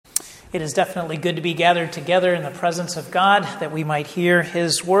It is definitely good to be gathered together in the presence of God, that we might hear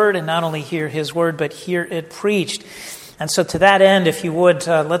His word, and not only hear His word, but hear it preached. And so to that end, if you would,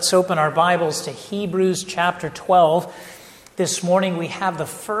 let's open our Bibles to Hebrews chapter 12. This morning we have the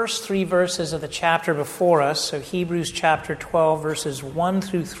first three verses of the chapter before us. So Hebrews chapter 12, verses 1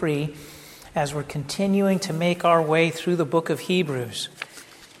 through 3, as we're continuing to make our way through the book of Hebrews.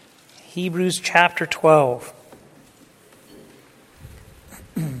 Hebrews chapter 12.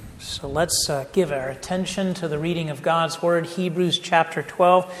 So let's give our attention to the reading of God's word. Hebrews chapter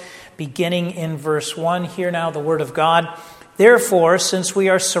 12, beginning in verse 1. Hear now the word of God. Therefore, since we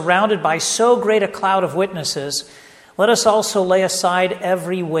are surrounded by so great a cloud of witnesses, let us also lay aside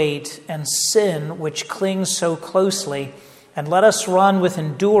every weight and sin which clings so closely, and let us run with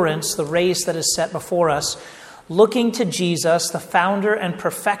endurance the race that is set before us, looking to Jesus, the founder and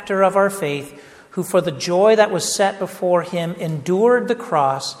perfecter of our faith, who for the joy that was set before him endured the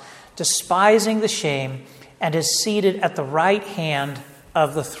cross, despising the shame, and is seated at the right hand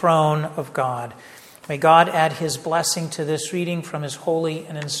of the throne of God. May God add His blessing to this reading from His holy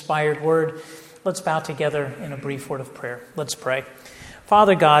and inspired word. Let's bow together in a brief word of prayer. Let's pray.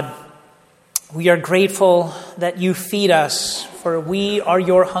 Father God, we are grateful that You feed us, for we are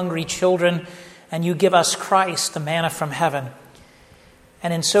Your hungry children, and You give us Christ, the manna from heaven.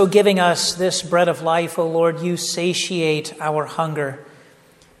 And in so giving us this bread of life, O Lord, You satiate our hunger.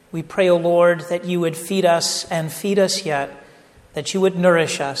 We pray, O Lord, that You would feed us and feed us yet, that You would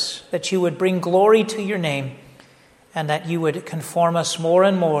nourish us, that You would bring glory to Your name, and that You would conform us more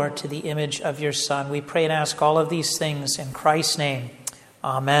and more to the image of Your Son. We pray and ask all of these things in Christ's name.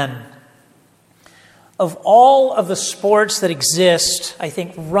 Amen. Of all of the sports that exist, I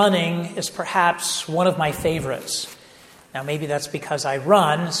think running is perhaps one of my favorites. Now, maybe that's because I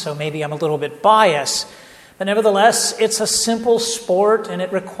run, so maybe I'm a little bit biased. But nevertheless, it's a simple sport, and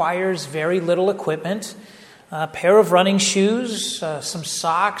it requires very little equipment. A pair of running shoes, some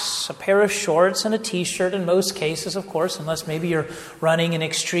socks, a pair of shorts, and a t-shirt in most cases, of course, unless maybe you're running in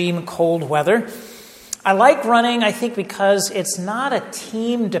extreme cold weather. I like running, I think, because it's not a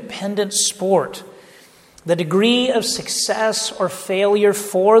team-dependent sport. The degree of success or failure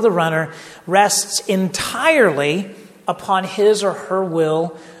for the runner rests entirely upon his or her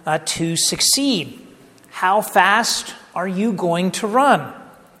will to succeed. How fast are you going to run?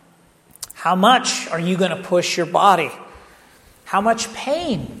 How much are you going to push your body? How much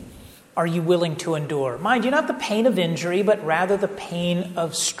pain are you willing to endure? Mind you, not the pain of injury, but rather the pain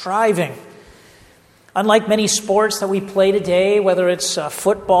of striving. Unlike many sports that we play today, whether it's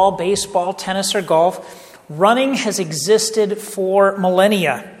football, baseball, tennis, or golf, running has existed for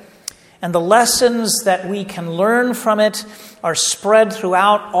millennia. And the lessons that we can learn from it are spread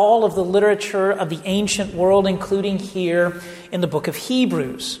throughout all of the literature of the ancient world, including here in the book of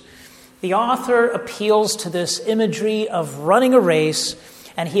Hebrews. The author appeals to this imagery of running a race,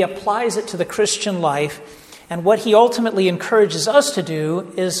 and he applies it to the Christian life. And what he ultimately encourages us to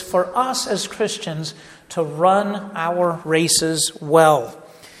do is for us as Christians to run our races well.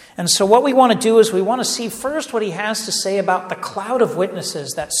 And so what we want to do is we want to see first what he has to say about the cloud of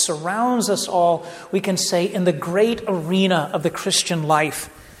witnesses that surrounds us all, we can say, in the great arena of the Christian life.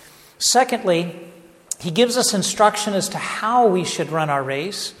 Secondly, he gives us instruction as to how we should run our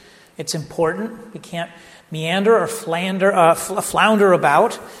race. It's important. We can't meander or flounder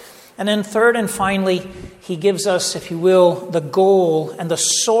about. And then third and finally, he gives us, if you will, the goal and the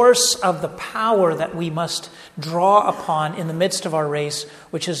source of the power that we must draw upon in the midst of our race,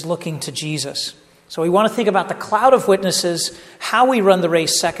 which is looking to Jesus. So we want to think about the cloud of witnesses, how we run the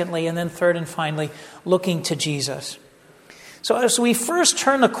race secondly, and then third and finally, looking to Jesus. So as we first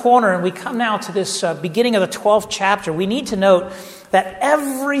turn the corner and we come now to this beginning of the 12th chapter, we need to note that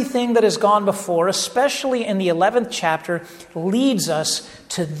everything that has gone before, especially in the 11th chapter, leads us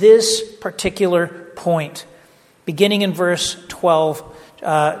to this particular point. Beginning in chapter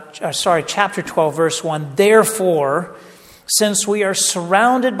 12, verse 1. Therefore, since we are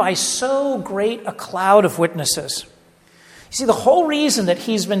surrounded by so great a cloud of witnesses. You see, the whole reason that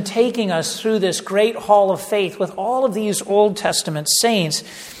he's been taking us through this great hall of faith with all of these Old Testament saints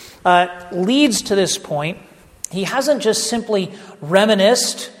leads to this point. He hasn't just simply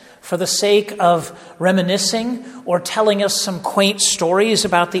reminisced for the sake of reminiscing or telling us some quaint stories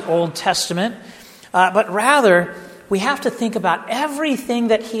about the Old Testament, but rather we have to think about everything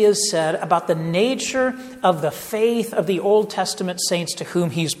that he has said about the nature of the faith of the Old Testament saints to whom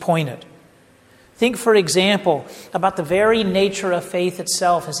he's pointed. Think, for example, about the very nature of faith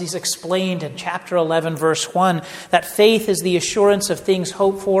itself, as he's explained in chapter 11, verse 1, that faith is the assurance of things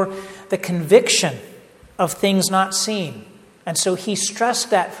hoped for, the conviction of things not seen. And so he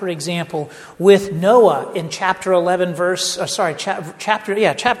stressed that, for example, with Noah in chapter 11,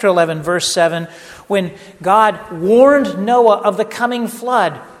 chapter 11, verse 7, when God warned Noah of the coming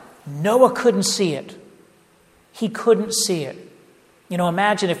flood. Noah couldn't see it. He couldn't see it. You know,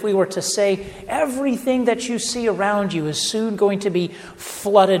 imagine if we were to say everything that you see around you is soon going to be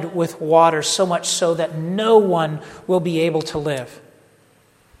flooded with water, so much so that no one will be able to live.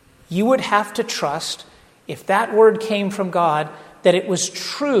 You would have to trust, if that word came from God, that it was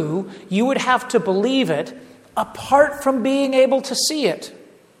true. You would have to believe it apart from being able to see it.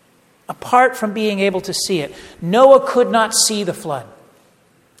 Apart from being able to see it. Noah could not see the flood,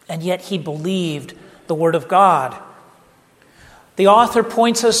 and yet he believed the word of God. The author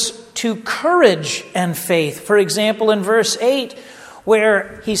points us to courage and faith. For example, in verse 8,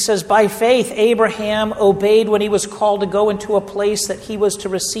 where he says, by faith, Abraham obeyed when he was called to go into a place that he was to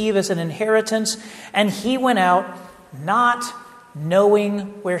receive as an inheritance, and he went out not knowing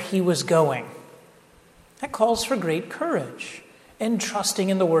where he was going. That calls for great courage and trusting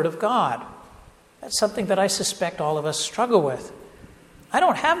in the word of God. That's something that I suspect all of us struggle with. I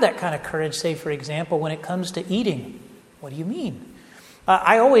don't have that kind of courage, say, for example, when it comes to eating. What do you mean?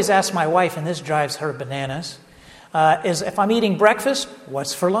 I always ask my wife, and this drives her bananas, is if I'm eating breakfast,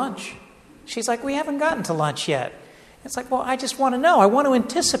 what's for lunch? She's like, we haven't gotten to lunch yet. It's like, well, I just want to know. I want to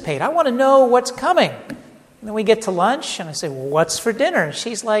anticipate. I want to know what's coming. And then we get to lunch, and I say, well, what's for dinner?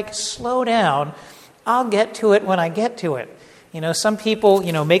 She's like, slow down. I'll get to it when I get to it. You know, some people,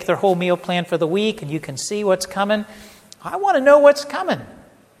 make their whole meal plan for the week, and you can see what's coming. I want to know what's coming.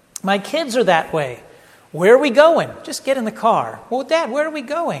 My kids are that way. Where are we going? Just get in the car. Well, Dad, where are we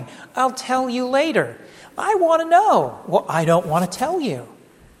going? I'll tell you later. I want to know. Well, I don't want to tell you.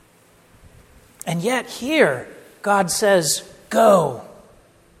 And yet here, God says, go.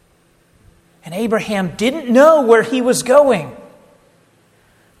 And Abraham didn't know where he was going,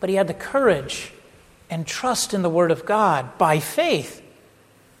 but he had the courage and trust in the word of God by faith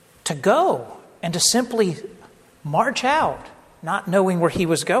to go and to simply march out, not knowing where he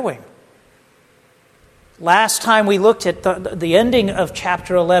was going. Last time we looked at the ending of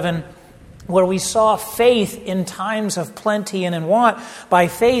chapter 11, where we saw faith in times of plenty and in want. By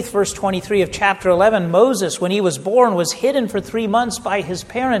faith, verse 23 of chapter 11, Moses, when he was born, was hidden for 3 months by his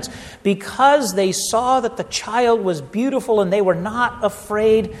parents because they saw that the child was beautiful and they were not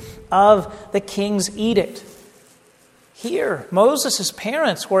afraid of the king's edict. Here, Moses'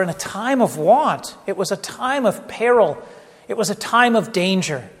 parents were in a time of want. It was a time of peril. It was a time of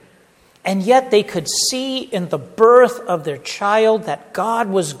danger. And yet they could see in the birth of their child that God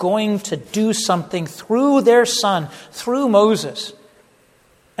was going to do something through their son, through Moses.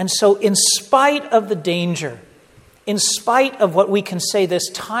 And so in spite of the danger, in spite of what we can say this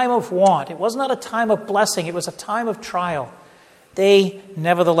time of want, it was not a time of blessing, it was a time of trial, they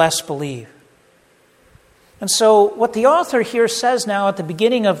nevertheless believe. And so what the author here says now at the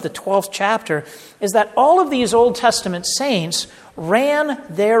beginning of the 12th chapter is that all of these Old Testament saints ran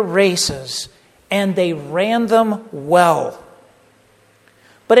their races, and they ran them well.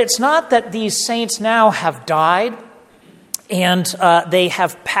 But it's not that these saints now have died and they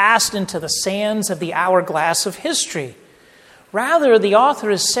have passed into the sands of the hourglass of history. Rather, the author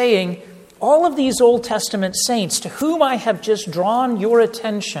is saying, all of these Old Testament saints to whom I have just drawn your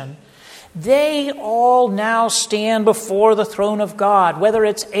attention, they all now stand before the throne of God, whether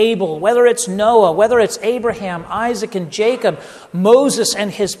it's Abel, whether it's Noah, whether it's Abraham, Isaac, and Jacob, Moses and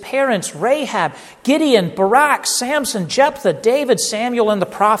his parents, Rahab, Gideon, Barak, Samson, Jephthah, David, Samuel, and the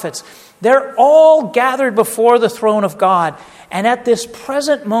prophets. They're all gathered before the throne of God. And at this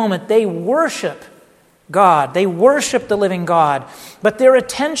present moment, they worship God. They worship the living God. But their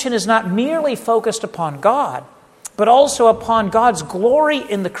attention is not merely focused upon God, but also upon God's glory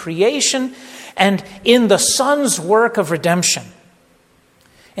in the creation and in the Son's work of redemption.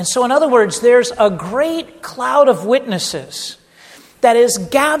 And so, in other words, there's a great cloud of witnesses that is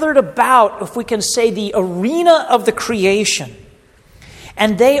gathered about, if we can say, the arena of the creation.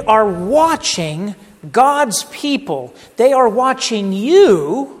 And they are watching God's people. They are watching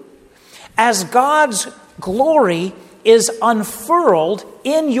you as God's glory is unfurled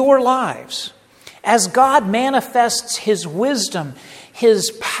in your lives. As God manifests His wisdom,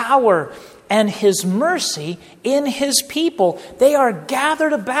 His power, and His mercy in His people, they are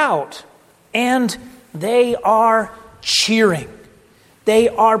gathered about and they are cheering. They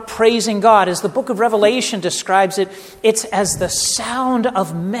are praising God. As the book of Revelation describes it, it's as the sound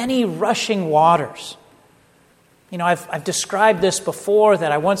of many rushing waters. You know, I've described this before,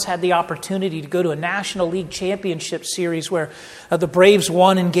 that I once had the opportunity to go to a National League Championship Series where the Braves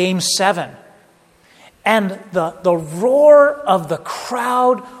won in Game 7. And the roar of the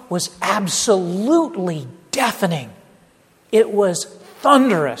crowd was absolutely deafening. It was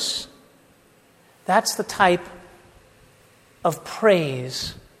thunderous. That's the type of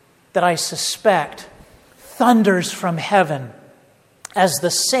praise that I suspect thunders from heaven as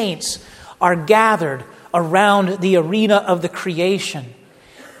the saints are gathered around the arena of the creation,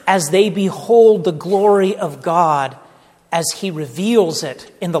 as they behold the glory of God as He reveals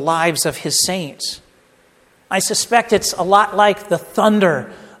it in the lives of His saints. I suspect it's a lot like the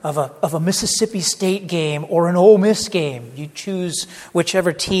thunder of a Mississippi State game or an Ole Miss game. You choose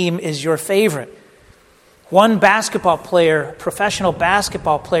whichever team is your favorite. One basketball player, professional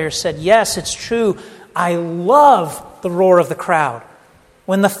basketball player, said, "Yes, it's true. I love the roar of the crowd.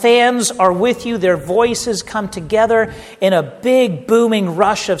 When the fans are with you, their voices come together in a big booming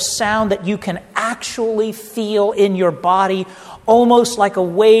rush of sound that you can actually feel in your body, almost like a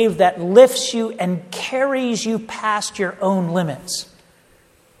wave that lifts you and carries you past your own limits."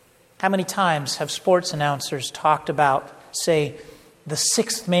 How many times have sports announcers talked about, say, the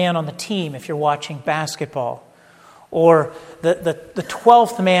sixth man on the team if you're watching basketball, or the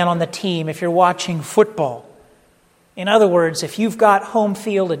 12th man on the team if you're watching football? In other words, if you've got home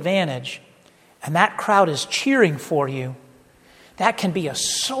field advantage and that crowd is cheering for you, that can be a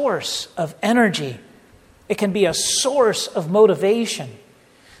source of energy. It can be a source of motivation.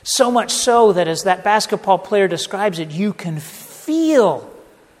 So much so that, as that basketball player describes it, you can feel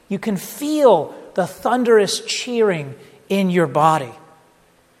the thunderous cheering in your body.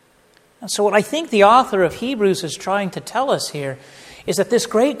 And so what I think the author of Hebrews is trying to tell us here is that this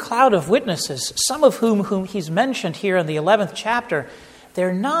great cloud of witnesses, some of whom he's mentioned here in the 11th chapter,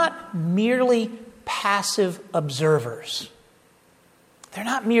 they're not merely passive observers. They're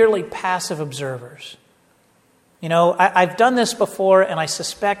not merely passive observers. You know, I've done this before, and I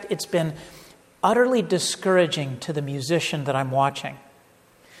suspect it's been utterly discouraging to the musician that I'm watching.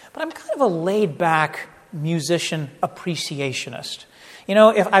 But I'm kind of a laid-back musician appreciationist. You know,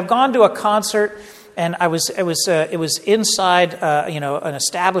 if I've gone to a concert and it was inside an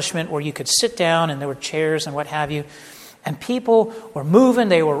establishment where you could sit down and there were chairs and what have you, and people were moving,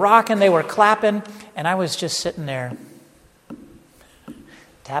 they were rocking, they were clapping, and I was just sitting there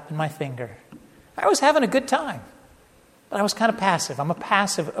tapping my finger. I was having a good time, but I was kind of passive. I'm a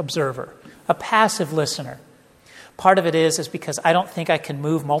passive observer, a passive listener. Part of it is because I don't think I can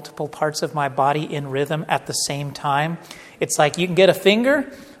move multiple parts of my body in rhythm at the same time. It's like you can get a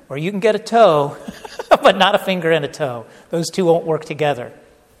finger or you can get a toe, but not a finger and a toe. Those two won't work together.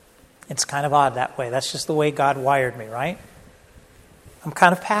 It's kind of odd that way. That's just the way God wired me, right? I'm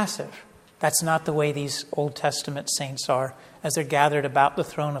kind of passive. That's not the way these Old Testament saints are as they're gathered about the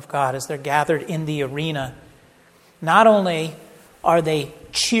throne of God, as they're gathered in the arena. Not only are they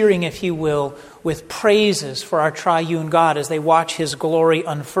cheering, if you will, with praises for our triune God as they watch His glory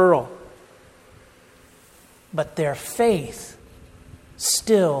unfurl, but their faith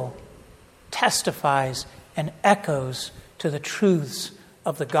still testifies and echoes to the truths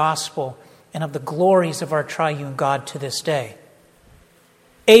of the gospel and of the glories of our triune God to this day.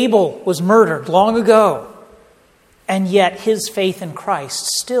 Abel was murdered long ago, and yet his faith in Christ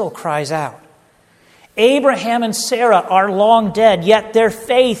still cries out. Abraham and Sarah are long dead, yet their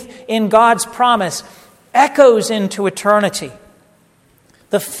faith in God's promise echoes into eternity.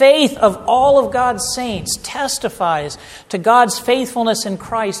 The faith of all of God's saints testifies to God's faithfulness in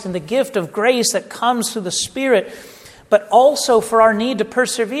Christ and the gift of grace that comes through the Spirit, but also for our need to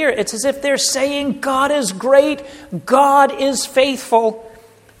persevere. It's as if they're saying, God is great, God is faithful.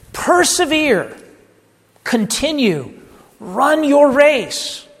 Persevere, continue, run your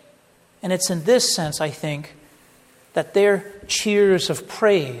race. And it's in this sense, I think, that their cheers of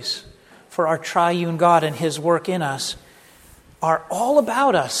praise for our triune God and His work in us are all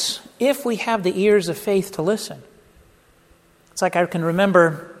about us if we have the ears of faith to listen. It's like I can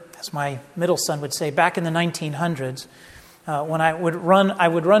remember, as my middle son would say, back in the 1900s, when I would run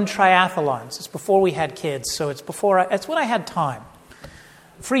triathlons. It's before we had kids, so it's when I had time,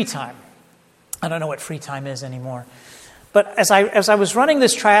 free time. I don't know what free time is anymore. But as I was running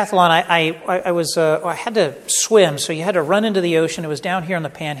this triathlon, I had to swim, so you had to run into the ocean. It was down here in the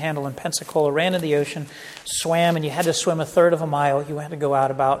Panhandle in Pensacola. Ran into the ocean, swam, and you had to swim a third of a mile. You had to go out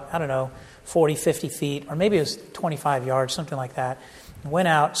about 40, 50 feet, or maybe it was 25 yards, something like that. Went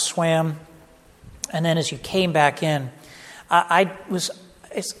out, swam, and then as you came back in, I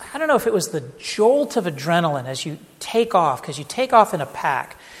don't know if it was the jolt of adrenaline as you take off, because you take off in a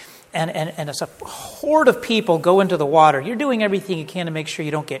pack. And as a horde of people go into the water, you're doing everything you can to make sure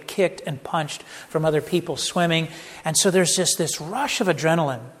you don't get kicked and punched from other people swimming. And so there's just this rush of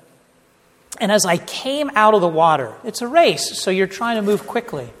adrenaline. And as I came out of the water, it's a race, so you're trying to move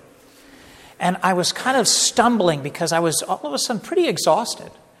quickly. And I was kind of stumbling because I was all of a sudden pretty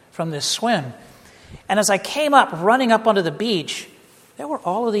exhausted from this swim. And as I came up, running up onto the beach, there were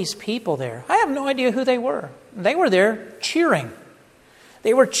all of these people there. I have no idea who they were. They were there cheering.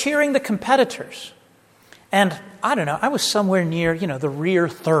 They were cheering the competitors. And I don't know, I was somewhere near, the rear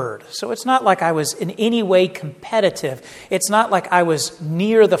third. So it's not like I was in any way competitive. It's not like I was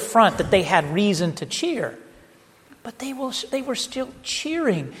near the front that they had reason to cheer. But they were still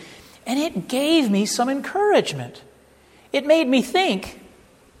cheering. And it gave me some encouragement. It made me think,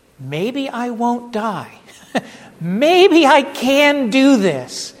 maybe I won't die. Maybe I can do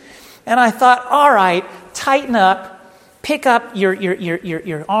this. And I thought, all right, tighten up. Pick up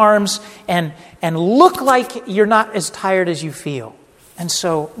your arms and look like you're not as tired as you feel. And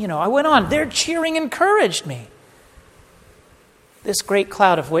so, I went on. Their cheering encouraged me. This great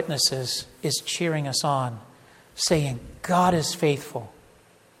cloud of witnesses is cheering us on, saying, God is faithful.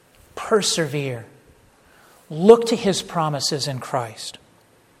 Persevere. Look to his promises in Christ.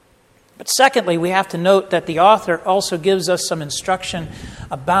 But secondly, we have to note that the author also gives us some instruction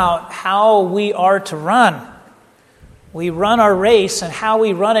about how we are to run. We run our race, and how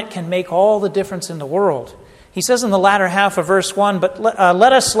we run it can make all the difference in the world. He says in the latter half of verse 1, but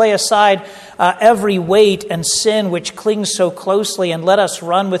let us lay aside every weight and sin which clings so closely, and let us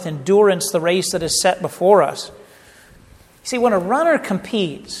run with endurance the race that is set before us. See, when a runner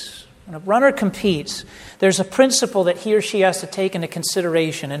competes, there's a principle that he or she has to take into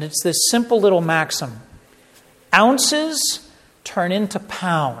consideration, and it's this simple little maxim. Ounces turn into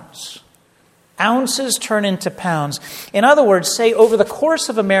pounds. Ounces turn into pounds. In other words, say over the course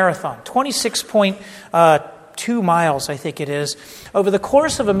of a marathon, 26.2 miles, I think it is, over the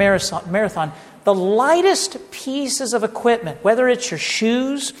course of a marathon, the lightest pieces of equipment, whether it's your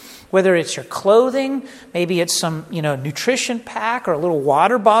shoes, whether it's your clothing, maybe it's some, nutrition pack or a little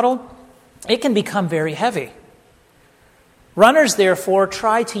water bottle, it can become very heavy. Runners, therefore,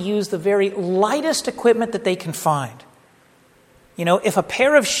 try to use the very lightest equipment that they can find. If a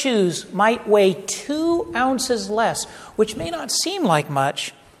pair of shoes might weigh 2 ounces less, which may not seem like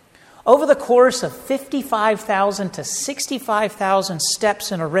much, over the course of 55,000 to 65,000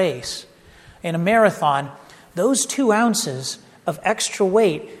 steps in a race, in a marathon, those 2 ounces of extra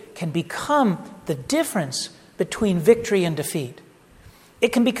weight can become the difference between victory and defeat.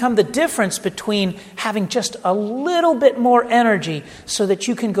 It can become the difference between having just a little bit more energy so that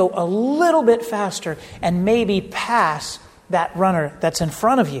you can go a little bit faster and maybe pass that runner that's in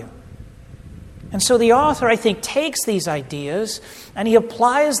front of you. And so the author, I think, takes these ideas and he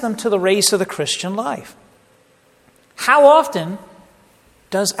applies them to the race of the Christian life. How often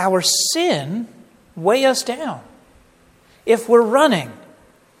does our sin weigh us down? If we're running,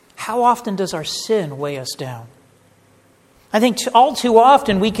 how often does our sin weigh us down? I think all too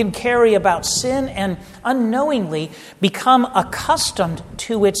often we can carry about sin and unknowingly become accustomed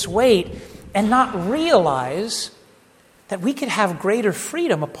to its weight and not realize that we could have greater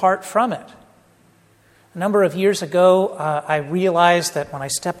freedom apart from it. A number of years ago, I realized that when I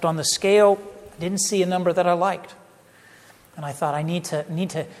stepped on the scale, I didn't see a number that I liked. And I thought I need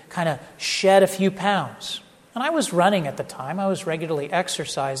to kind of shed a few pounds. And I was running at the time. I was regularly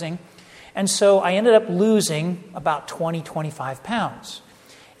exercising. And so I ended up losing about 25 pounds.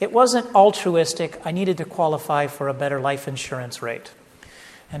 It wasn't altruistic. I needed to qualify for a better life insurance rate.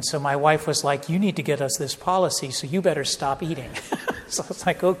 And so my wife was like, you need to get us this policy, so you better stop eating. So I was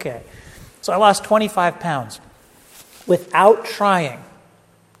like, okay. So I lost 25 pounds without trying.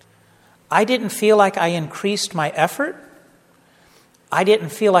 I didn't feel like I increased my effort. I didn't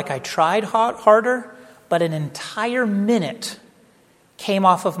feel like I tried harder, but an entire minute came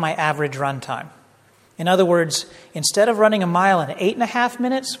off of my average run time. In other words, instead of running a mile in 8.5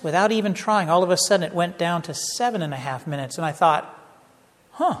 minutes, without even trying, all of a sudden it went down to 7.5 minutes. And I thought,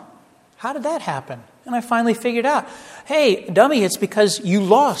 how did that happen? And I finally figured out, hey, dummy, it's because you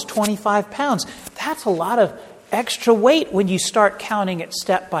lost 25 pounds. That's a lot of extra weight when you start counting it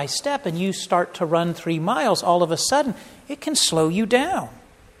step by step and you start to run 3 miles. All of a sudden, it can slow you down.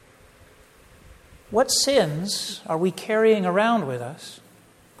 What sins are we carrying around with us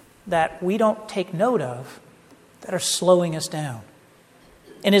that we don't take note of that are slowing us down?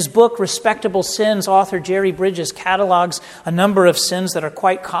 In his book, Respectable Sins, author Jerry Bridges catalogs a number of sins that are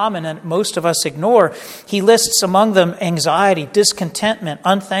quite common and most of us ignore. He lists among them anxiety, discontentment,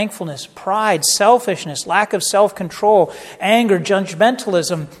 unthankfulness, pride, selfishness, lack of self-control, anger,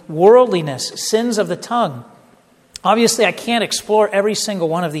 judgmentalism, worldliness, sins of the tongue. Obviously, I can't explore every single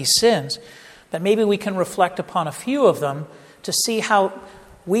one of these sins, but maybe we can reflect upon a few of them to see how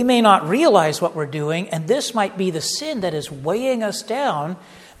we may not realize what we're doing, and this might be the sin that is weighing us down,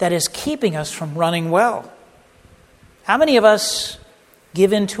 that is keeping us from running well. How many of us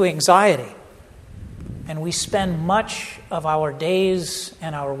give in to anxiety, and we spend much of our days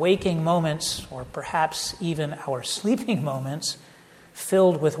and our waking moments, or perhaps even our sleeping moments,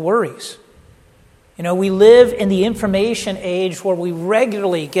 filled with worries? You know, we live in the information age where we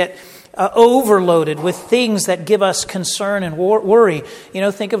regularly get overloaded with things that give us concern and worry. You know,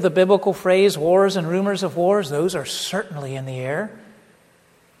 think of the biblical phrase, wars and rumors of wars. Those are certainly in the air.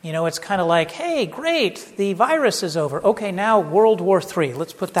 You know, it's kind of like, hey, great, the virus is over. Okay, now World War III.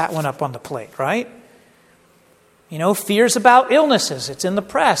 Let's put that one up on the plate, right? You know, fears about illnesses. It's in the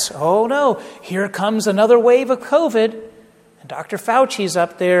press. Oh, no, here comes another wave of COVID. And Dr. Fauci's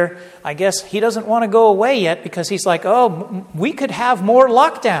up there. I guess he doesn't want to go away yet because he's like, oh, we could have more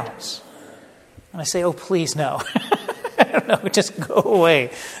lockdowns. And I say, oh, please, no. No, just go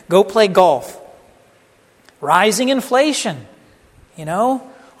away. Go play golf. Rising inflation. You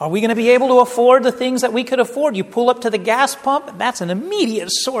know, are we going to be able to afford the things that we could afford? You pull up to the gas pump, and that's an immediate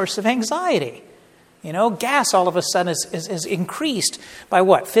source of anxiety. You know, gas all of a sudden is increased by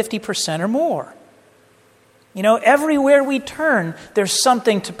what, 50% or more. You know, everywhere we turn, there's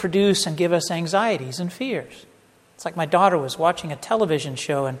something to produce and give us anxieties and fears. It's like my daughter was watching a television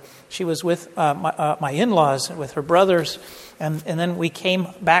show, and she was with my in-laws, with her brothers, and then we came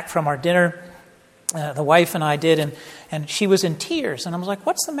back from our dinner, the wife and I did, and she was in tears, and I was like,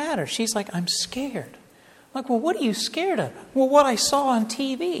 what's the matter? She's like, I'm scared. I'm like, well, what are you scared of? Well, what I saw on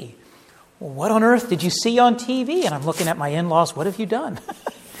TV. Well, what on earth did you see on TV? And I'm looking at my in-laws, what have you done?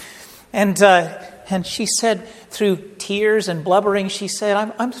 And she said, through tears and blubbering, she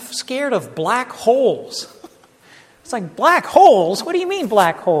said, I'm scared of black holes. It's like, black holes? What do you mean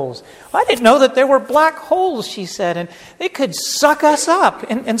black holes? I didn't know that there were black holes, she said, and they could suck us up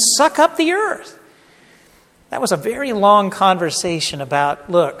and suck up the earth. That was a very long conversation about,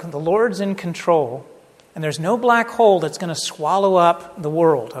 look, the Lord's in control, and there's no black hole that's going to swallow up the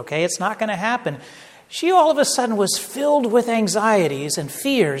world, okay? It's not going to happen. She all of a sudden was filled with anxieties and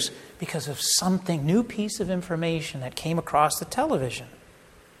fears because of something, new piece of information that came across the television.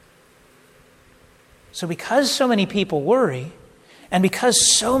 So because so many people worry, and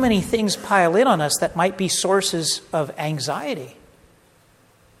because so many things pile in on us that might be sources of anxiety,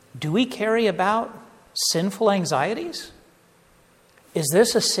 do we carry about sinful anxieties? Is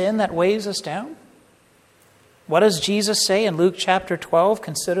this a sin that weighs us down? What does Jesus say in Luke chapter 12?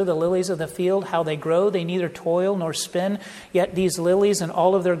 Consider the lilies of the field, how they grow. They neither toil nor spin. Yet these lilies in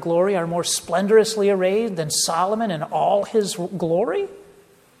all of their glory are more splendorously arrayed than Solomon in all his glory.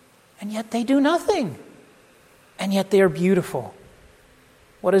 And yet they do nothing. And yet they are beautiful.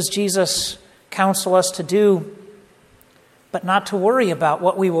 What does Jesus counsel us to do? But not to worry about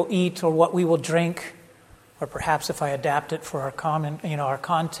what we will eat or what we will drink. Or perhaps if I adapt it for our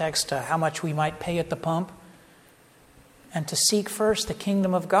context, how much we might pay at the pump. And to seek first the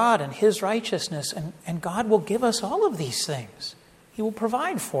kingdom of God and His righteousness. And God will give us all of these things. He will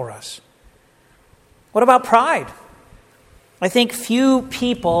provide for us. What about pride? I think few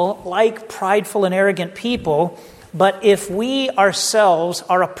people like prideful and arrogant people. But if we ourselves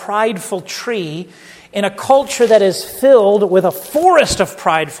are a prideful tree in a culture that is filled with a forest of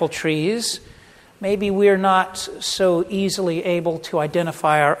prideful trees, maybe we're not so easily able to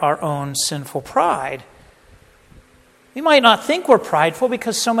identify our own sinful pride. We might not think we're prideful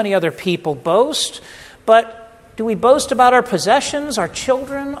because so many other people boast, but do we boast about our possessions, our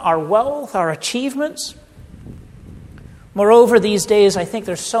children, our wealth, our achievements? Moreover, these days, I think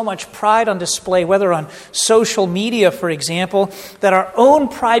there's so much pride on display, whether on social media, for example, that our own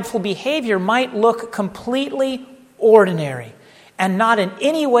prideful behavior might look completely ordinary and not in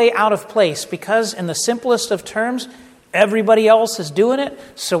any way out of place because, in the simplest of terms, everybody else is doing it.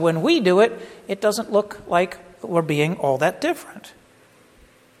 So when we do it, it doesn't look like we're being all that different.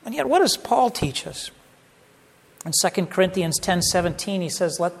 And yet, what does Paul teach us? In 2 Corinthians 10:17, he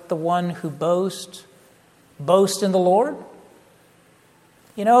says, let the one who boast in the Lord.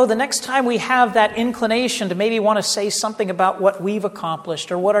 You know, the next time we have that inclination to maybe want to say something about what we've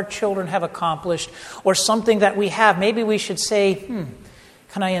accomplished or what our children have accomplished or something that we have, maybe we should say,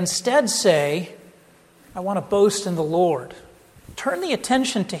 can I instead say, I want to boast in the Lord? Turn the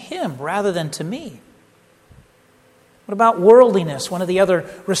attention to Him rather than to me. What about worldliness, one of the other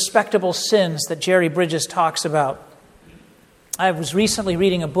respectable sins that Jerry Bridges talks about? I was recently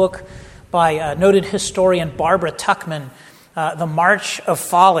reading a book by noted historian Barbara Tuchman, The March of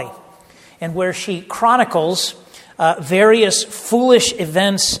Folly, and where she chronicles various foolish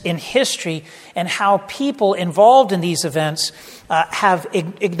events in history and how people involved in these events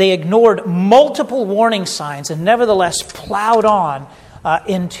they ignored multiple warning signs and nevertheless plowed on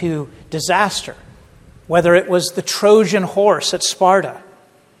into disaster. Whether it was the Trojan horse at Sparta.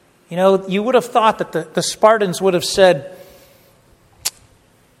 You would have thought that the Spartans would have said,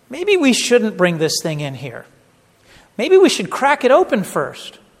 maybe we shouldn't bring this thing in here. Maybe we should crack it open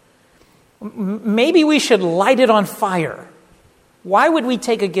first. Maybe we should light it on fire. Why would we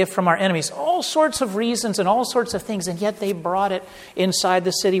take a gift from our enemies? All sorts of reasons and all sorts of things, and yet they brought it inside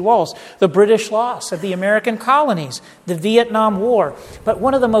the city walls. The British loss of the American colonies, the Vietnam War. But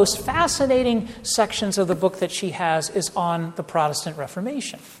one of the most fascinating sections of the book that she has is on the Protestant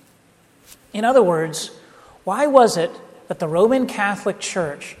Reformation. In other words, why was it that the Roman Catholic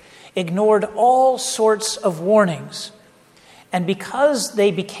Church ignored all sorts of warnings? And because they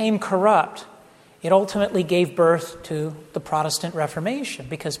became corrupt, it ultimately gave birth to the Protestant Reformation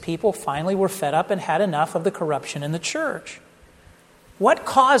because people finally were fed up and had enough of the corruption in the church. What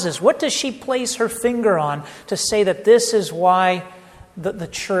does she place her finger on to say that this is why the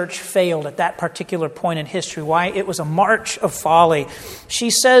church failed at that particular point in history, why it was a march of folly?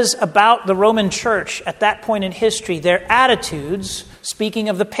 She says about the Roman church at that point in history, their attitudes, speaking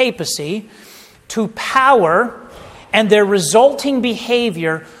of the papacy, to power and their resulting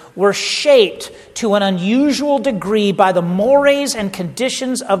behavior were shaped to an unusual degree by the mores and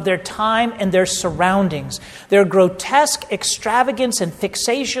conditions of their time and their surroundings. Their grotesque extravagance and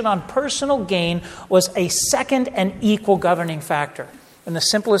fixation on personal gain was a second and equal governing factor. In the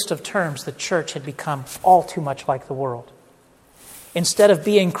simplest of terms, the church had become all too much like the world. Instead of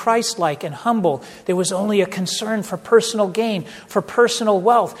being Christ-like and humble, there was only a concern for personal gain, for personal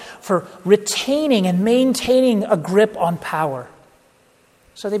wealth, for retaining and maintaining a grip on power.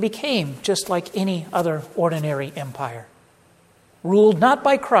 So they became just like any other ordinary empire, ruled not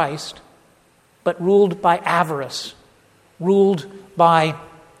by Christ, but ruled by avarice, ruled by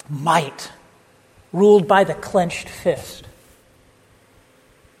might, ruled by the clenched fist.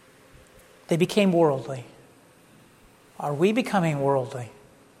 They became worldly. Are we becoming worldly?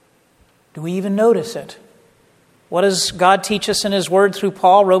 Do we even notice it? What does God teach us in His Word through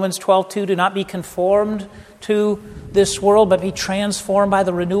Paul? Romans 12:2, do not be conformed to this world, but be transformed by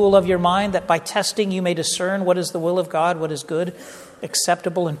the renewal of your mind, that by testing you may discern what is the will of God, what is good,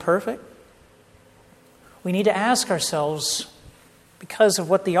 acceptable, and perfect. We need to ask ourselves, because of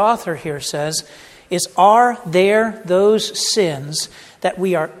what the author here says, are there those sins that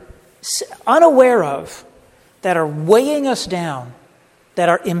we are unaware of, that are weighing us down, that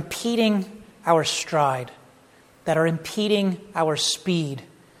are impeding our stride, that are impeding our speed,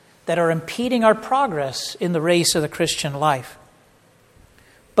 that are impeding our progress in the race of the Christian life?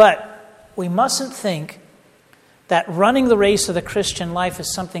 But we mustn't think that running the race of the Christian life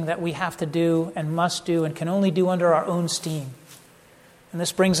is something that we have to do and must do and can only do under our own steam. And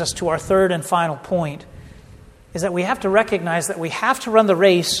this brings us to our third and final point, is that we have to recognize that we have to run the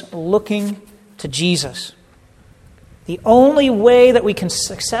race looking to Jesus. The only way that we can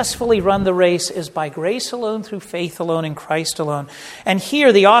successfully run the race is by grace alone, through faith alone, in Christ alone. And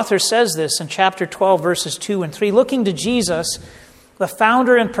here the author says this in chapter 12, verses 2 and 3, looking to Jesus, the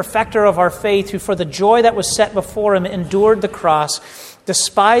founder and perfecter of our faith, who for the joy that was set before him endured the cross,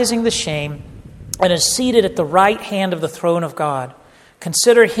 despising the shame, and is seated at the right hand of the throne of God.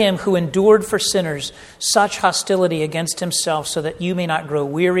 Consider him who endured for sinners such hostility against himself, so that you may not grow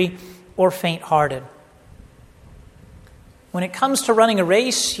weary or faint-hearted. When it comes to running a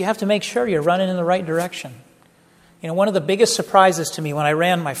race, you have to make sure you're running in the right direction. One of the biggest surprises to me when I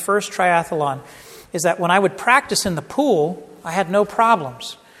ran my first triathlon is that when I would practice in the pool, I had no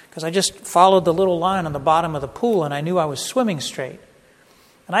problems because I just followed the little line on the bottom of the pool and I knew I was swimming straight.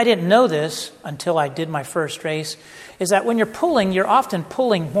 And I didn't know this until I did my first race, is that when you're pulling, you're often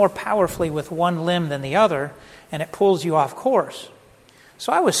pulling more powerfully with one limb than the other, and it pulls you off course.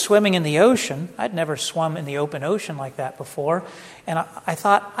 So I was swimming in the ocean. I'd never swum in the open ocean like that before. And I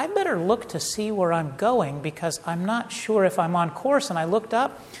thought, I better look to see where I'm going because I'm not sure if I'm on course. And I looked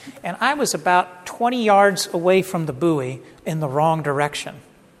up, and I was about 20 yards away from the buoy in the wrong direction.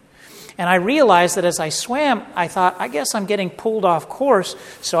 And I realized that as I swam, I thought, I guess I'm getting pulled off course.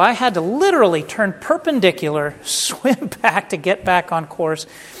 So I had to literally turn perpendicular, swim back to get back on course.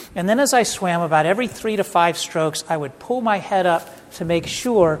 And then as I swam, about every 3 to 5 strokes, I would pull my head up to make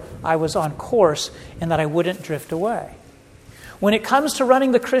sure I was on course and that I wouldn't drift away. When it comes to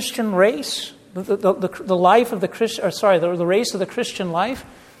running the Christian race, the life of the Christian, the race of the Christian life,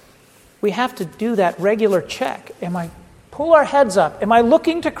 we have to do that regular check. Pull our heads up. Am I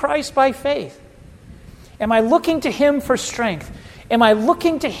looking to Christ by faith? Am I looking to Him for strength? Am I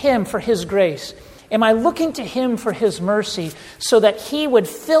looking to Him for His grace? Am I looking to Him for His mercy so that He would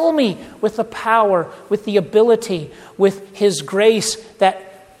fill me with the power, with the ability, with His grace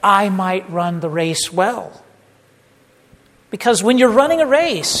that I might run the race well? Because when you're running a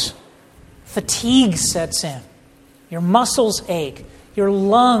race, fatigue sets in. Your muscles ache. Your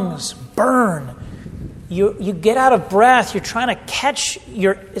lungs burn. You get out of breath. You're trying to catch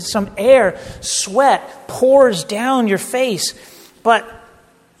some air. Sweat pours down your face. But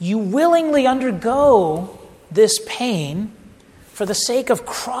you willingly undergo this pain for the sake of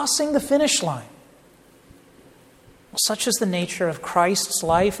crossing the finish line. Well, such is the nature of Christ's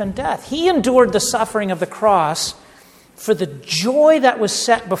life and death. He endured the suffering of the cross for the joy that was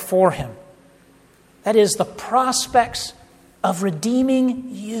set before Him. That is, the prospects of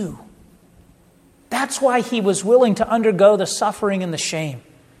redeeming you. That's why He was willing to undergo the suffering and the shame.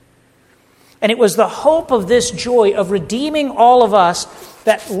 And it was the hope of this joy of redeeming all of us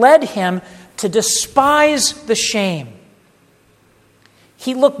that led Him to despise the shame.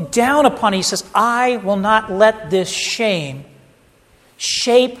 He looked down upon it. He says, I will not let this shame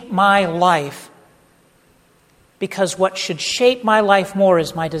shape my life, because what should shape my life more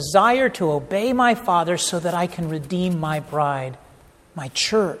is my desire to obey my Father so that I can redeem my bride, my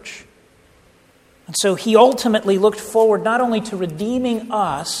church. And so He ultimately looked forward not only to redeeming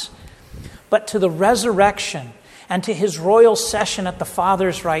us, but to the resurrection and to His royal session at the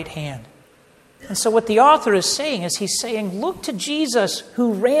Father's right hand. And so what the author is saying is he's saying, look to Jesus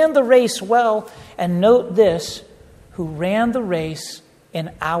who ran the race well, and note this, who ran the race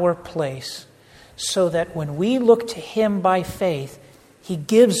in our place, so that when we look to Him by faith, He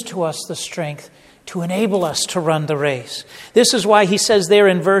gives to us the strength to enable us to run the race. This is why he says there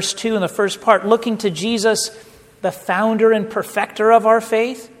in verse 2 in the first part, looking to Jesus, the founder and perfecter of our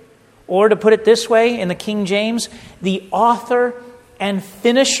faith, or to put it this way in the King James, the author and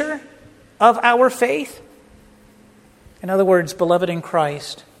finisher of our faith. In other words, beloved in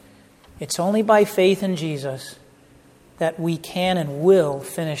Christ, it's only by faith in Jesus that we can and will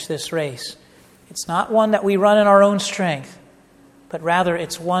finish this race. It's not one that we run in our own strength, but rather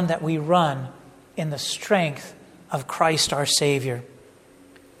it's one that we run in the strength of Christ our Savior.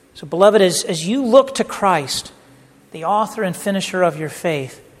 So, beloved, as you look to Christ, the author and finisher of your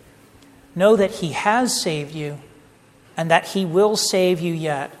faith, know that He has saved you and that He will save you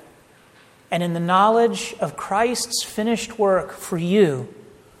yet. And in the knowledge of Christ's finished work for you,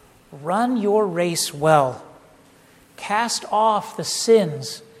 run your race well. Cast off the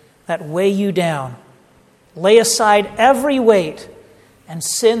sins that weigh you down. Lay aside every weight and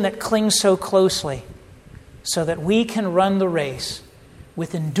sin that clings so closely, so that we can run the race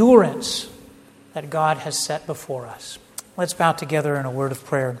with endurance that God has set before us. Let's bow together in a word of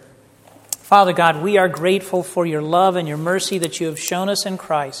prayer. Father God, we are grateful for your love and your mercy that you have shown us in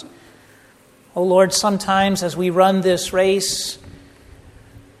Christ. Oh Lord, sometimes as we run this race,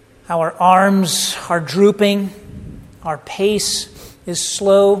 our arms are drooping, our pace is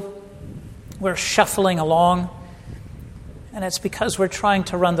slow, we're shuffling along, and it's because we're trying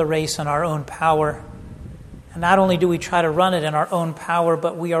to run the race in our own power. And not only do we try to run it in our own power,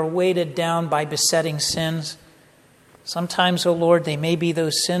 but we are weighted down by besetting sins. Sometimes, oh Lord, they may be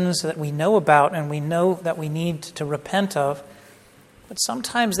those sins that we know about and we know that we need to repent of. But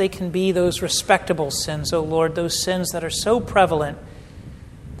sometimes they can be those respectable sins, oh Lord, those sins that are so prevalent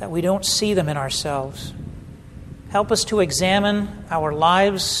that we don't see them in ourselves. Help us to examine our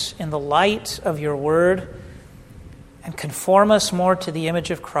lives in the light of your word and conform us more to the image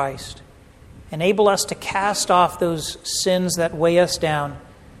of Christ. Enable us to cast off those sins that weigh us down,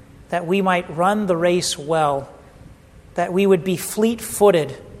 that we might run the race well, that we would be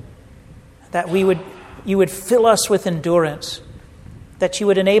fleet-footed, that you would fill us with endurance, that you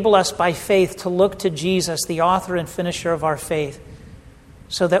would enable us by faith to look to Jesus, the author and finisher of our faith,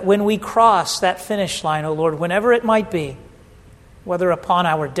 so that when we cross that finish line, O Lord, whenever it might be, whether upon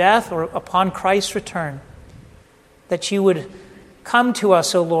our death or upon Christ's return, that you would come to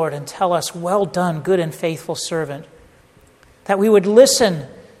us, O Lord, and tell us, well done, good and faithful servant. That we would listen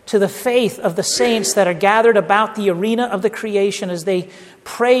to the faith of the saints that are gathered about the arena of the creation as they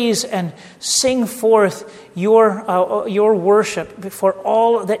praise and sing forth your worship for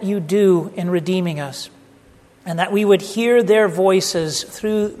all that you do in redeeming us. And that we would hear their voices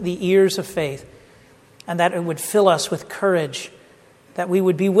through the ears of faith. And that it would fill us with courage. That we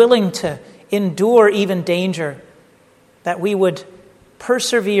would be willing to endure even danger. That we would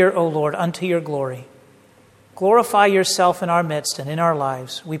persevere, O Lord, unto your glory. Glorify yourself in our midst and in our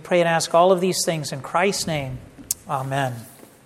lives. We pray and ask all of these things in Christ's name. Amen.